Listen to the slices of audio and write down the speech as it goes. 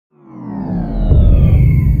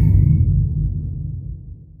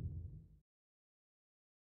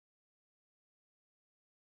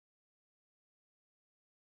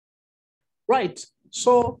Right.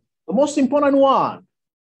 So the most important one,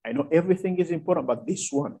 I know everything is important, but this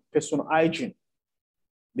one, personal hygiene,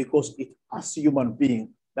 because it as human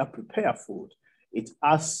being that prepare food, it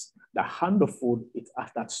as that handle food, it as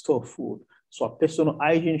that store food. So a personal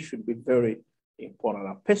hygiene should be very important.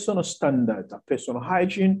 A personal standard, a personal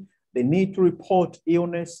hygiene, they need to report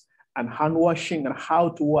illness and hand washing and how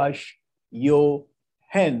to wash your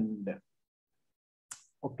hand.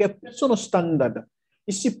 Okay, personal standard.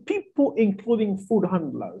 You see, people, including food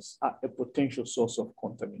handlers, are a potential source of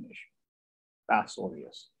contamination. That's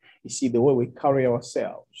obvious. You see, the way we carry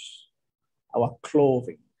ourselves, our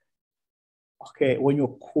clothing. Okay, when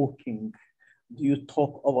you're cooking, do you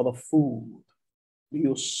talk over the food? Do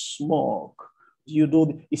you smoke? Do you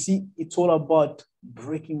do? You see, it's all about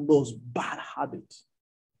breaking those bad habits.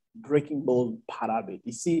 Breaking those bad habits.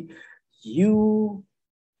 You see, you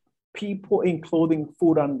people, including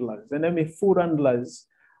food handlers, and I mean food handlers,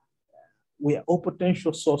 we are a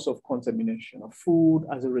potential source of contamination of food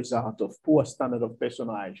as a result of poor standard of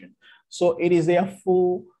personal hygiene. So it is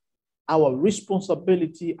therefore our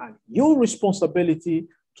responsibility and your responsibility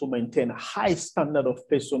to maintain a high standard of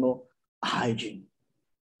personal hygiene.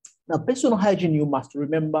 Now, personal hygiene, you must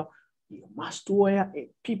remember, you must wear a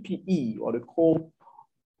PPE, or they call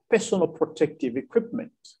personal protective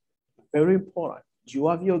equipment. Very important. Do you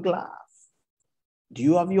have your glove? Do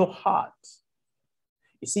you have your hat?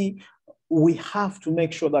 You see, we have to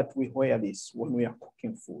make sure that we wear this when we are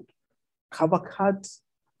cooking food. Cover cuts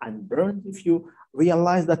and burns. If you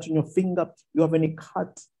realize that in your finger you have any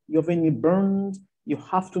cut, you have any burns, you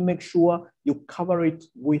have to make sure you cover it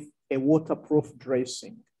with a waterproof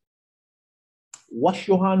dressing. Wash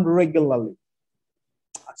your hand regularly.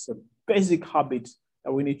 That's a basic habit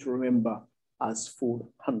that we need to remember as food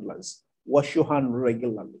handlers. Wash your hand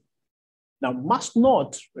regularly. Now, must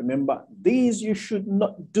not, remember, these you should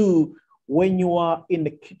not do when you are in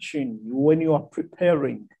the kitchen, when you are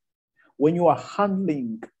preparing, when you are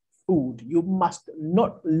handling food. You must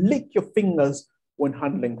not lick your fingers when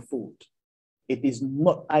handling food. It is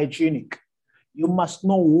not hygienic. You must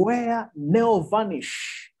not wear nail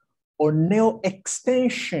varnish or nail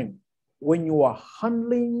extension when you are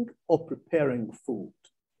handling or preparing food.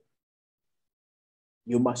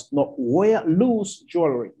 You must not wear loose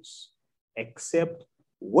jewelries, except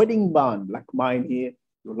wedding band like mine here.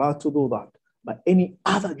 You're allowed to do that. But any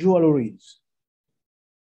other jewelries,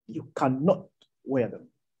 you cannot wear them.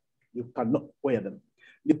 You cannot wear them.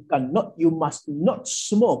 You must not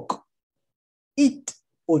smoke, eat,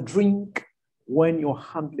 or drink when you're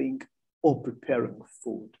handling or preparing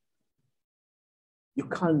food. You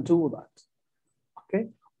can't do that. Okay?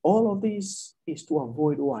 All of this is to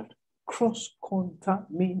avoid what?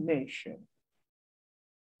 Cross-contamination.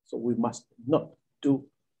 So we must not do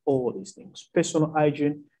all these things. Personal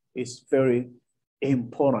hygiene is very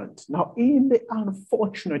important. Now, in the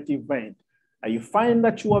unfortunate event that you find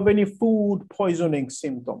that you have any food poisoning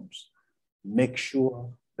symptoms, make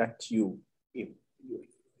sure that you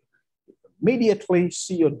immediately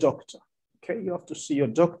see your doctor. Okay, you have to see your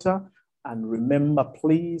doctor. And remember,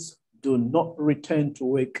 please do not return to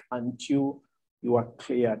work until you are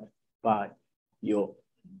cleared by your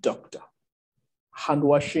doctor. Hand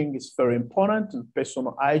washing is very important in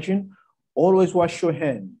personal hygiene. Always wash your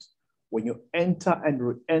hands when you enter and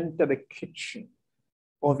re-enter the kitchen.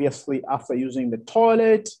 Obviously, after using the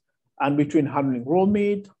toilet and between handling raw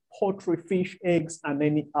meat, poultry, fish, eggs, and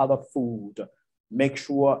any other food, make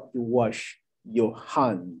sure you wash your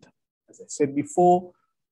hand. As I said before,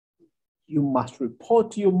 you must report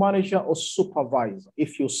to your manager or supervisor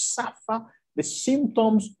if you suffer the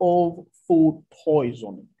symptoms of food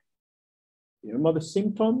poisoning. You remember the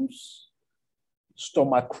symptoms?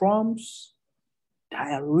 Stomach cramps,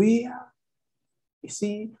 diarrhea. You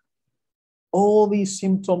see, all these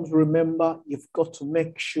symptoms, remember, you've got to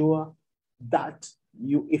make sure that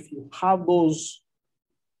if you have those,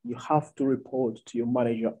 you have to report to your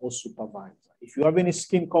manager or supervisor. If you have any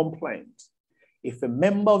skin complaints, if a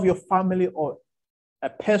member of your family or a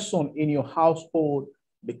person in your household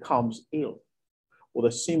becomes ill with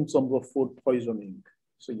the symptoms of food poisoning,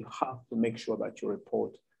 so you have to make sure that you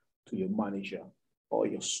report to your manager or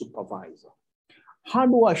your supervisor.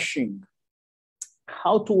 Hand washing.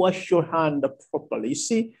 How to wash your hand properly. You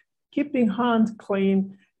see, keeping hands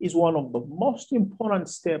clean is one of the most important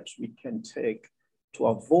steps we can take to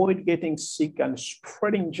avoid getting sick and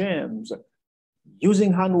spreading germs.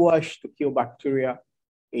 Using hand wash to kill bacteria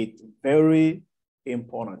is very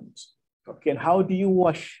important. Okay, and how do you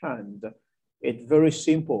wash hand? It's very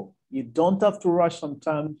simple. You don't have to rush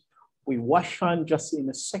sometimes. We wash hand just in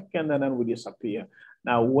a second and then we disappear.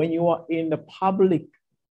 Now, when you are in the public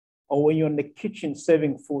or when you're in the kitchen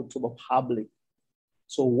serving food to the public.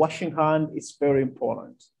 So washing hand is very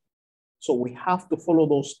important. So we have to follow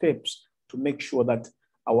those steps to make sure that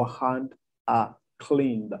our hands are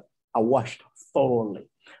cleaned, are washed thoroughly.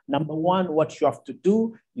 Number one, what you have to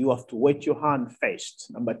do, you have to wet your hand first.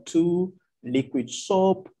 Number two, liquid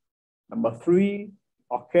soap. Number three,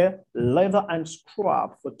 okay, lather and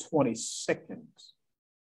scrub for 20 seconds.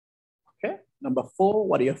 Okay, number four,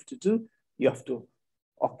 what do you have to do? You have to,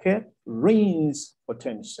 okay, rinse for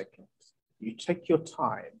 10 seconds. You take your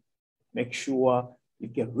time, make sure you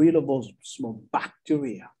get rid of those small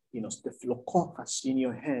bacteria, staphylococcus in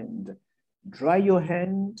your hand. Dry your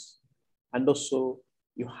hands, and also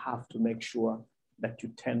you have to make sure that you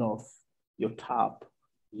turn off your tap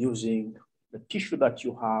using the tissue that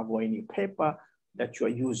you have or any paper that you are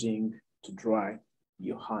using to dry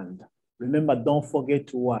your hand. Remember, don't forget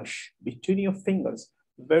to wash between your fingers,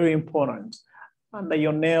 very important. Under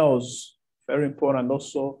your nails, very important.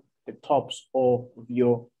 Also, the tops of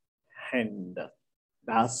your hand.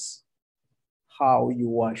 That's how you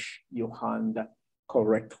wash your hand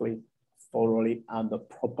correctly, thoroughly, and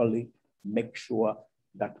properly. Make sure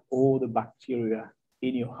that all the bacteria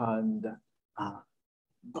in your hand are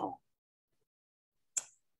gone.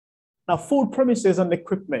 Now, food premises and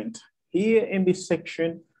equipment. Here in this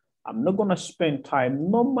section, I'm not going to spend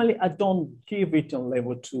time. Normally, I don't give it in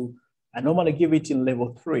level 2. I normally give it in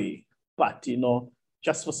level 3. But,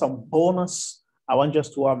 just for some bonus, I want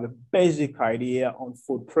just to have a basic idea on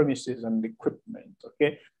food premises and equipment,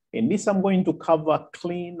 okay? In this, I'm going to cover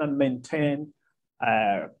clean and maintain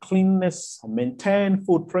cleanness, maintain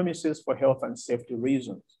food premises for health and safety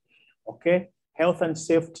reasons, okay? Health and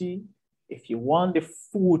safety, if you want the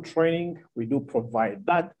full training, we do provide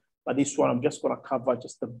that. But this one, I'm just going to cover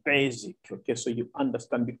just the basic, okay? So you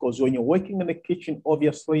understand, because when you're working in the kitchen,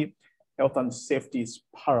 obviously, health and safety is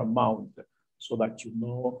paramount, so that you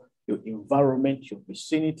know your environment, your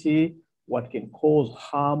vicinity, what can cause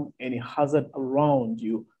harm, any hazard around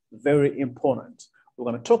you, very important.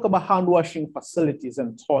 We're going to talk about hand washing facilities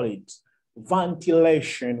and toilets,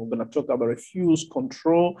 ventilation. We're going to talk about refuse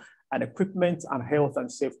control and equipment and health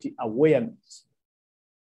and safety awareness.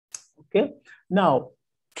 Okay, now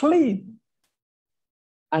clean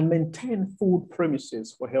and maintain food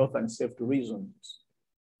premises for health and safety reasons.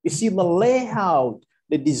 You see, the layout,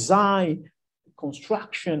 the design,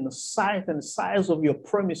 construction, site, and size of your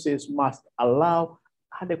premises must allow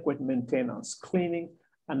adequate maintenance, cleaning,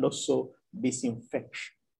 and also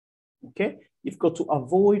disinfection. Okay? You've got to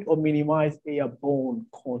avoid or minimize airborne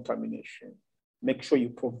contamination. Make sure you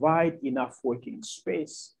provide enough working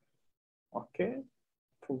space. Okay?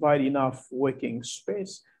 Provide enough working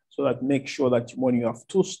space so that make sure that when you have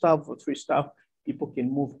 2 staff or 3 staff, people can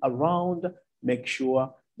move around, make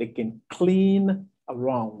sure they can clean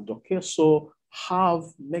around. Okay? So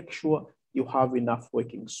make sure you have enough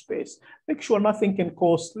working space. Make sure nothing can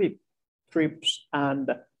cause slip, trips, and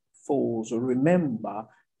falls. Remember,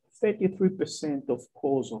 33% of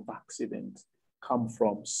cause of accident come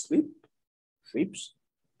from slip, trips,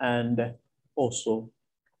 and also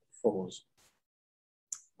falls.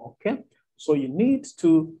 Okay, so you need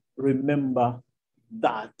to remember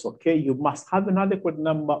that. Okay, you must have an adequate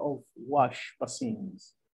number of wash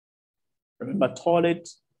basins. Remember,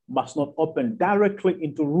 toilets must not open directly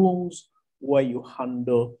into rooms where you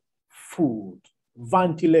handle food.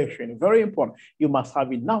 Ventilation, very important. You must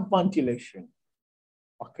have enough ventilation.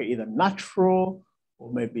 Okay, either natural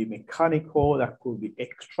or maybe mechanical. That could be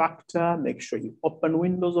extractor. Make sure you open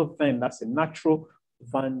windows or vent. That's a natural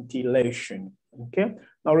ventilation. Okay,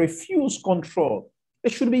 now refuse control.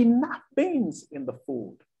 There should be enough bins in the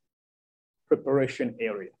food preparation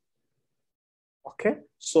area. Okay,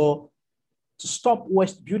 so to stop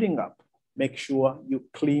waste building up, make sure you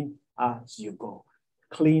clean as you go.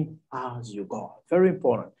 Clean as you go. Very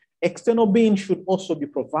important. External bins should also be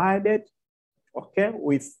provided, okay,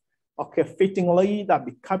 with fitting lid that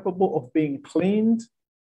be capable of being cleaned.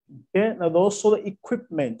 Okay, and also the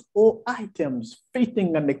equipment, all items,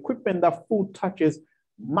 fitting and equipment that food touches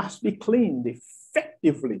must be cleaned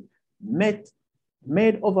effectively,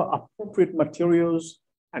 made of appropriate materials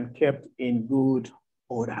and kept in good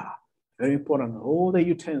order. Very important. All the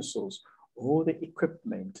utensils, all the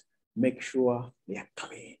equipment, make sure they are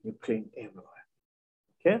clean. You clean everywhere.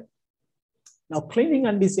 Okay. Now, cleaning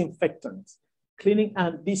and disinfectants. Cleaning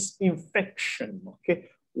and disinfection. Okay.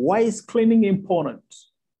 Why is cleaning important?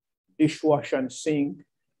 Dishwasher and sink,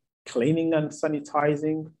 cleaning and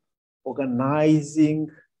sanitizing, organizing,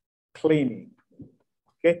 cleaning.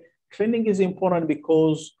 Okay. Cleaning is important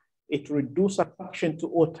because it reduces attraction to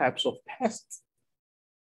all types of pests.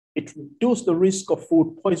 It reduces the risk of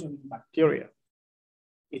food poisoning bacteria.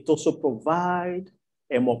 It also provides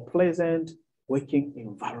a more pleasant working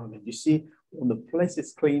environment. You see, when the place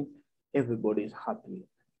is clean, everybody is happy.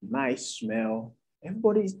 Nice smell.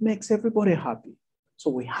 It makes everybody happy. So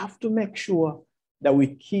we have to make sure that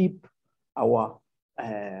we keep our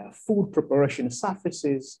food preparation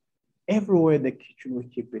surfaces everywhere in the kitchen. We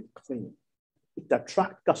keep it clean. It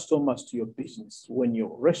attracts customers to your business. When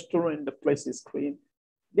your restaurant, the place is clean,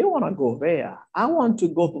 they want to go there. I want to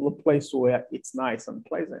go to the place where it's nice and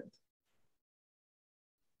pleasant.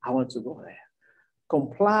 I want to go there.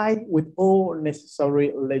 Comply with all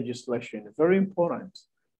necessary legislation. Very important.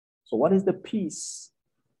 So what is the piece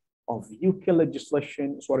of UK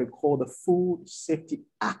legislation? It's what we call the Food Safety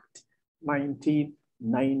Act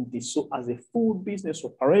 1990. So as a food business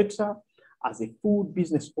operator, as a food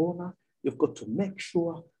business owner, you've got to make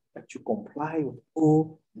sure that you comply with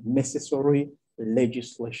all necessary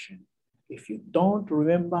legislation. If you don't,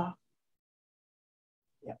 remember,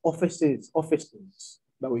 there are offices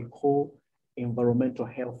that we call environmental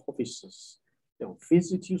health officers. They'll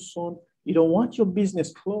visit you soon. You don't want your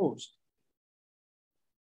business closed.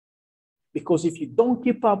 Because if you don't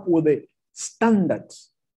keep up with the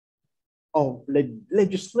standards of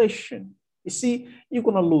legislation, you see, you're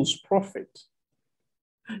going to lose profit.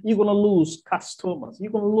 You're going to lose customers.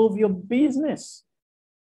 You're going to lose your business.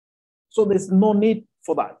 So there's no need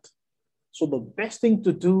for that. So the best thing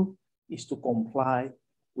to do is to comply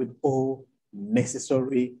with all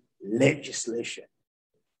necessary legislation.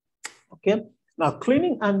 Okay. Now,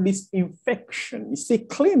 cleaning and disinfection. You see,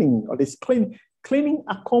 cleaning or this cleaning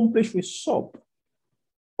accomplished with soap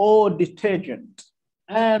or detergent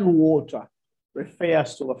and water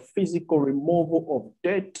refers to a physical removal of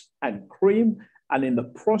dirt and cream, and in the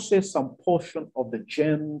process, some portion of the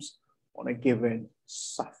germs on a given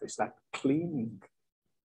surface, like cleaning.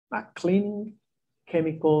 Now, cleaning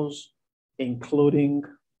chemicals, including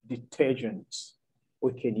detergents.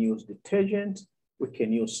 We can use detergent, we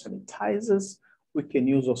can use sanitizers, we can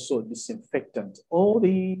use also disinfectants. All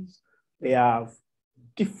these, they have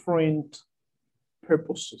different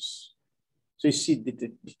purposes. So you see,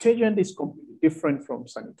 the detergent is completely different from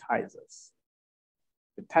sanitizers.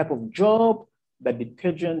 The type of job that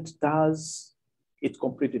detergent does, it's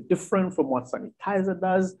completely different from what sanitizer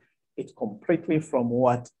does. It's completely from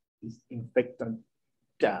what disinfectant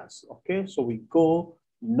does. Okay, so we go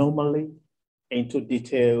normally into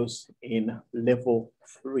details in level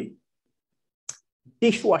 3.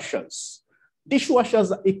 Dishwashers.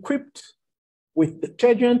 Dishwashers are equipped with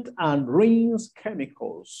detergent and rinse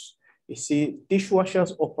chemicals. You see,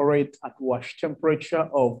 dishwashers operate at wash temperature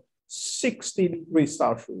of 60 degrees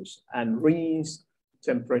Celsius, and rinse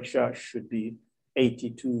temperature should be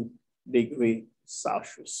 82 degrees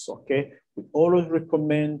Celsius. Okay, we always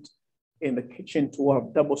recommend in the kitchen to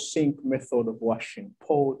have double sink method of washing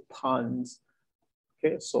pot, pans.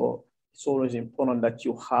 Okay, so it's always important that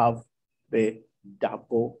you have the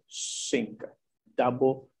double sink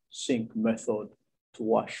method to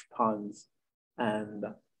wash pans and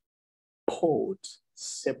pots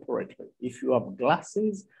separately. If you have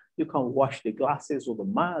glasses, you can wash the glasses or the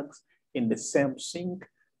mugs in the same sink.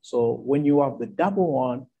 So when you have the double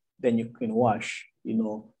one, then you can wash,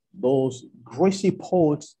 those greasy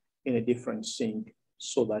pots in a different sink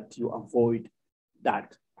so that you avoid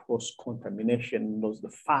that cross-contamination, the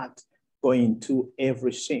fat going into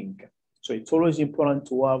every sink. So it's always important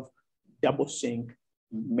to have double sink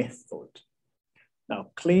method.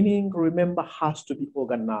 Now, cleaning, remember, has to be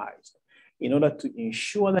organized in order to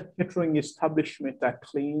ensure that catering establishments are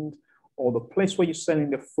cleaned, or the place where you're selling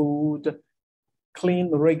the food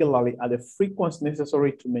cleaned regularly at the frequency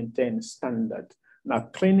necessary to maintain standard. Now,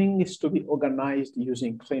 cleaning is to be organized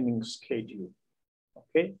using cleaning schedule.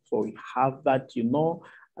 Okay, so we have that,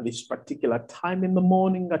 at this particular time in the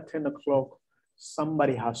morning at 10 o'clock,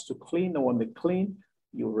 somebody has to clean, and when they clean,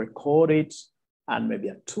 you record it, and maybe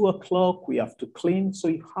at 2 o'clock, we have to clean, so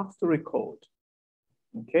you have to record,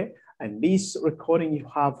 okay? And this recording, you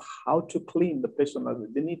have how to clean. The person,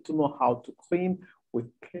 they need to know how to clean with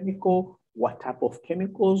chemical, what type of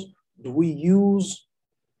chemicals. Do we use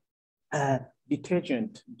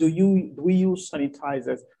detergent? Do we use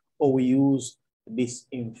sanitizers, or we use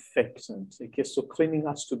disinfectants? Okay, so cleaning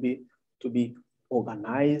has to be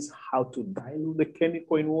organized, how to dilute the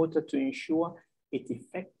chemical in water to ensure it's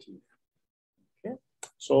effective. Okay,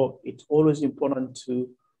 so it's always important to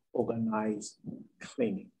organize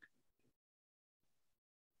cleaning.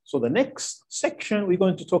 So the next section, we're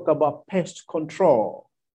going to talk about pest control.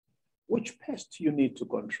 Which pest you need to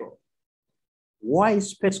control? Why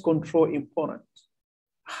is pest control important?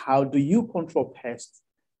 How do you control pests?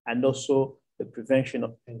 and also the prevention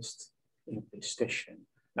of pest infestation.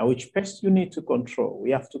 Now, which pests you need to control?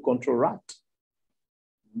 We have to control rat,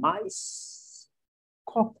 mice,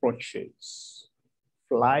 cockroaches,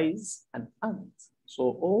 flies, and ants. So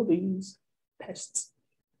all these pests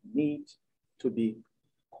need to be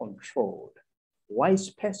controlled. Why is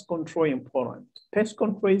pest control important? Pest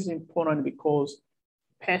control is important because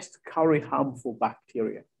pests carry harmful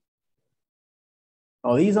bacteria.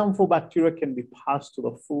 Now, these harmful bacteria can be passed to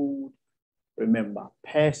the food. Remember,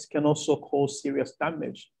 pests can also cause serious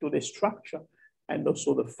damage to the structure and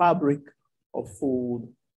also the fabric of food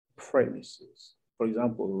premises. For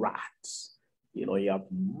example, rats. You have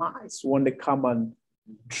mice when they come and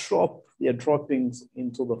drop their droppings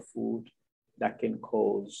into the food that can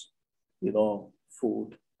cause,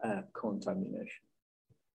 food contamination.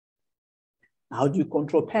 How do you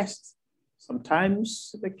control pests?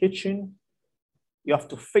 Sometimes in the kitchen, you have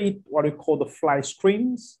to feed what we call the fly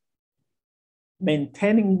screens,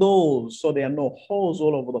 maintaining those so there are no holes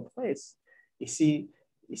all over the place. You see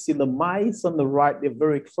the mice on the right, they're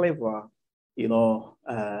very clever,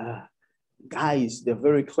 guys, they're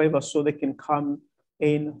very clever, so they can come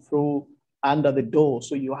in through under the door.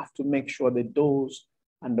 So you have to make sure the doors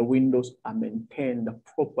and the windows are maintained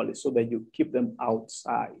properly so that you keep them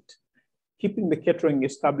outside. Keeping the catering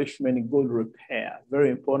establishment in good repair, very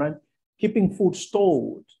important. Keeping food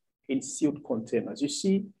stored in sealed containers. You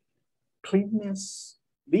see, cleanness,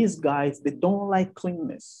 these guys, they don't like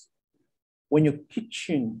cleanness. When your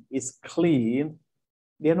kitchen is clean,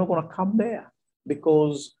 they're not gonna come there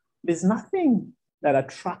because there's nothing that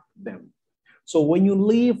attracts them. So when you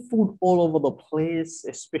leave food all over the place,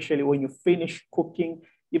 especially when you finish cooking,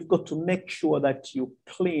 you've got to make sure that you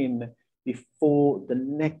clean before the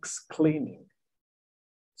next cleaning.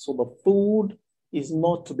 So the food is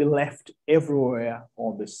not to be left everywhere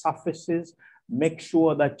on the surfaces. Make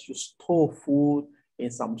sure that you store food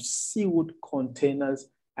in some sealed containers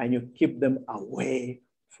and you keep them away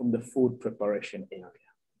from the food preparation area.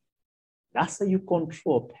 That's how you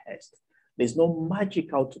control pests. There's no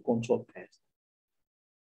magic how to control pests.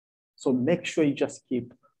 So make sure you just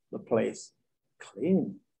keep the place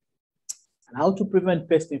clean. And how to prevent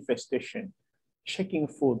pest infestation? Checking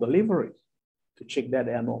food deliveries to check that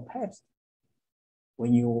there are no pests.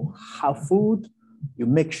 When you have food, you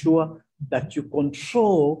make sure that you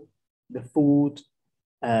control the food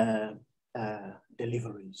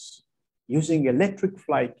deliveries using electric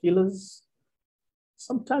fly killers.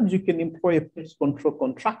 Sometimes you can employ a pest control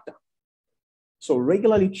contractor. So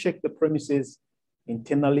regularly check the premises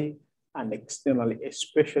internally and externally,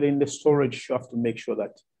 especially in the storage. You have to make sure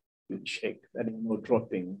that you check that there are no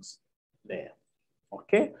droppings there.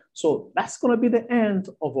 Okay, so that's going to be the end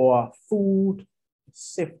of our food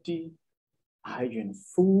safety hygiene,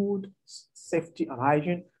 food safety and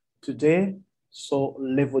hygiene today. So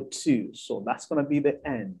level 2. So that's going to be the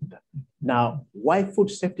end. Now, why food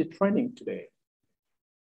safety training today?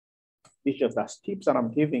 It's just that tips that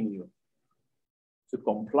I'm giving you to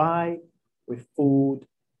comply with food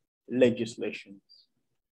legislations,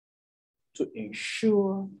 to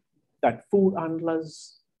ensure that food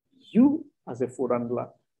handlers, you as a food handler,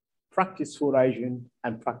 practice food hygiene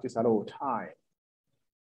and practice at all times.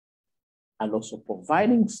 And also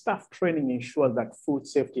providing staff training ensures that food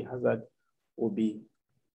safety hazard will be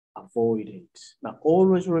avoided. Now,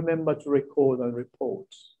 always remember to record and report.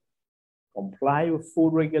 Comply with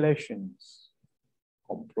food regulations.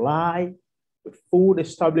 Comply with food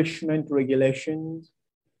establishment regulations.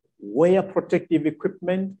 Wear protective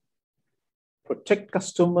equipment. Protect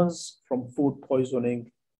customers from food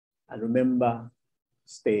poisoning. And remember,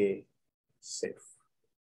 stay safe.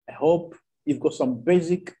 I hope you've got some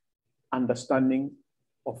basic understanding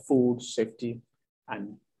of food safety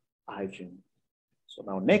and hygiene. So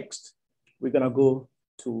now next, we're gonna go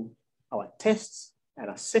to our tests and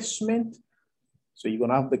assessment. So you're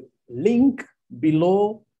gonna have the link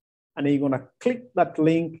below and then you're gonna click that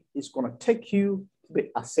link. It's gonna take you to the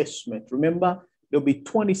assessment. Remember, there'll be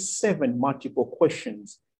 27 multiple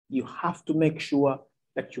questions. You have to make sure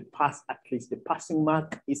that you pass at least, the passing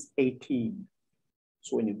mark is 18.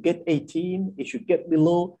 So when you get 18, if you get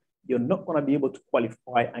below, you're not going to be able to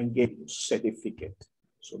qualify and get your certificate.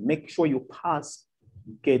 So make sure you pass,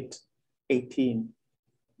 get 18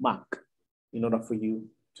 mark in order for you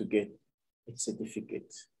to get a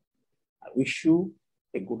certificate. I wish you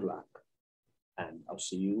a good luck and I'll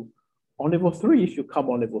see you on level 3 if you come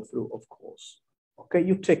on level 3, of course. Okay,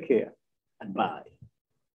 you take care and bye.